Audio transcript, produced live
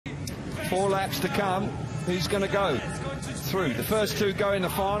4 laps to come. Who's going to go through? The first 2 go in the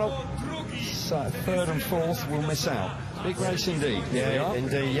final. So 3rd and 4th will miss out. Big race indeed. Yeah,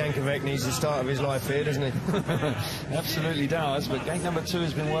 indeed. Yankovic needs the start of his life here, doesn't he? Absolutely does. But gate number 2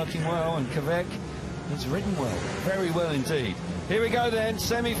 has been working well, and Kvek has ridden well, very well indeed. Here we go then,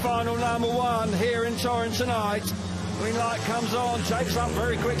 semi-final number 1 here in Torrance tonight. Green light comes on, takes up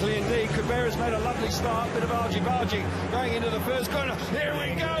very quickly indeed. Cabrera's made a lovely start, bit of argy-bargy going into the first corner. Here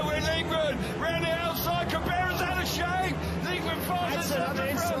we go with Lindgren, round the outside. Cabrera's out of shape. Lindgren fires up the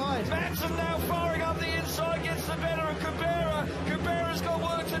inside. Madsen now firing up the inside, gets the better of Cabrera. Cabrera's got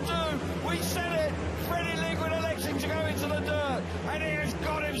work to do. We said it. Freddie Lindgren electing to go into the dirt, and he has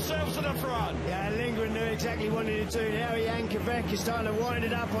got himself to the front. Yeah, Lindgren knew exactly what he wanted to do. Now Yankovic is starting to wind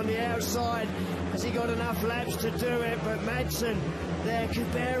it up on the outside. Has he got enough laps to do it? But Madsen there,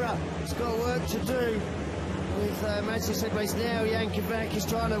 Cabrera has got work to do. With Madsen sideways now, Yankovic is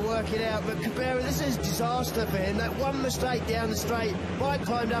trying to work it out. But Cabrera, this is a disaster for him. That one mistake down the straight, bike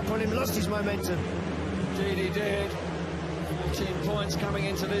climbed up on him, lost his momentum. Indeed he did. 14 points coming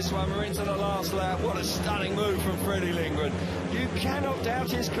into this one. We're into the last lap. What a stunning move from Freddie Lindgren. You cannot doubt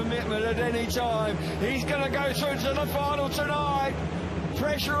his commitment at any time. He's going to go through to the final tonight.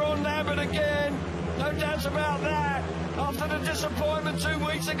 Pressure on Lambert again. No doubts about that. After the disappointment 2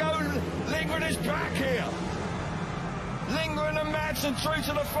 weeks ago, Lindgren is back here. Lindgren and Madsen through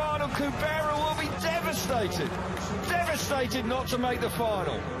to the final. Cabrera will be devastated. Devastated not to make the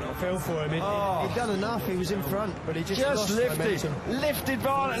final. I fell for him. He'd done enough. He was in front, but he just lifted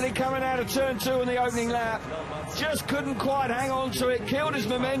violently coming out of turn 2 on the opening lap. Just couldn't quite hang on to it. Killed his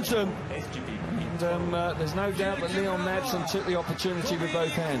momentum. And there's no doubt that Leon Madsen took the opportunity with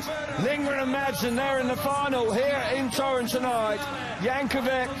both hands. Lindgren and Madsen there in the final here in Torrance tonight.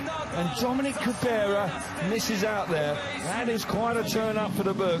 Yankovic and Dominic Cabrera misses out there. That is quite a turn up for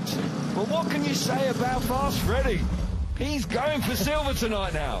the books. But what can you say about Fast Freddie? He's going for silver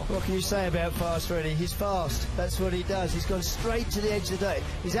tonight now. What can you say about Fast Freddie? He's fast. That's what he does. He's gone straight to the edge of the day.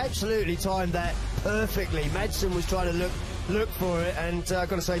 He's absolutely timed that perfectly. Madsen was trying to look for it, and I've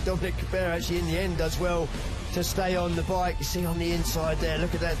got to say Dominic Cabrera actually in the end does well to stay on the bike. You see on the inside there,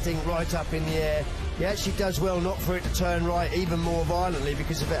 look at that thing right up in the air. He actually does well not for it to turn right even more violently,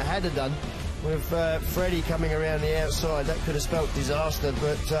 because if it had done with Freddie coming around the outside, that could have spelt disaster.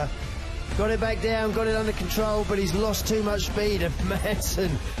 But got it back down, got it under control, but he's lost too much speed, and Madsen,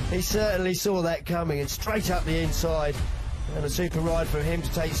 he certainly saw that coming, and straight up the inside. And a super ride from him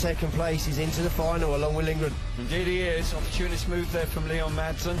to take 2nd place. He's into the final along with Lindgren. Indeed he is. Opportunist move there from Leon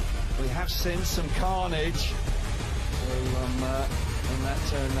Madsen. We have seen some carnage in that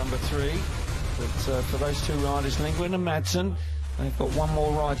turn number 3. But for those 2 riders, Lindgren and Madsen, they've got one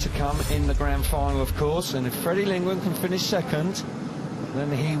more ride to come in the grand final, of course. And if Freddie Lindgren can finish 2nd,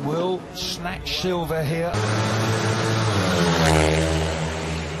 then he will snatch silver here.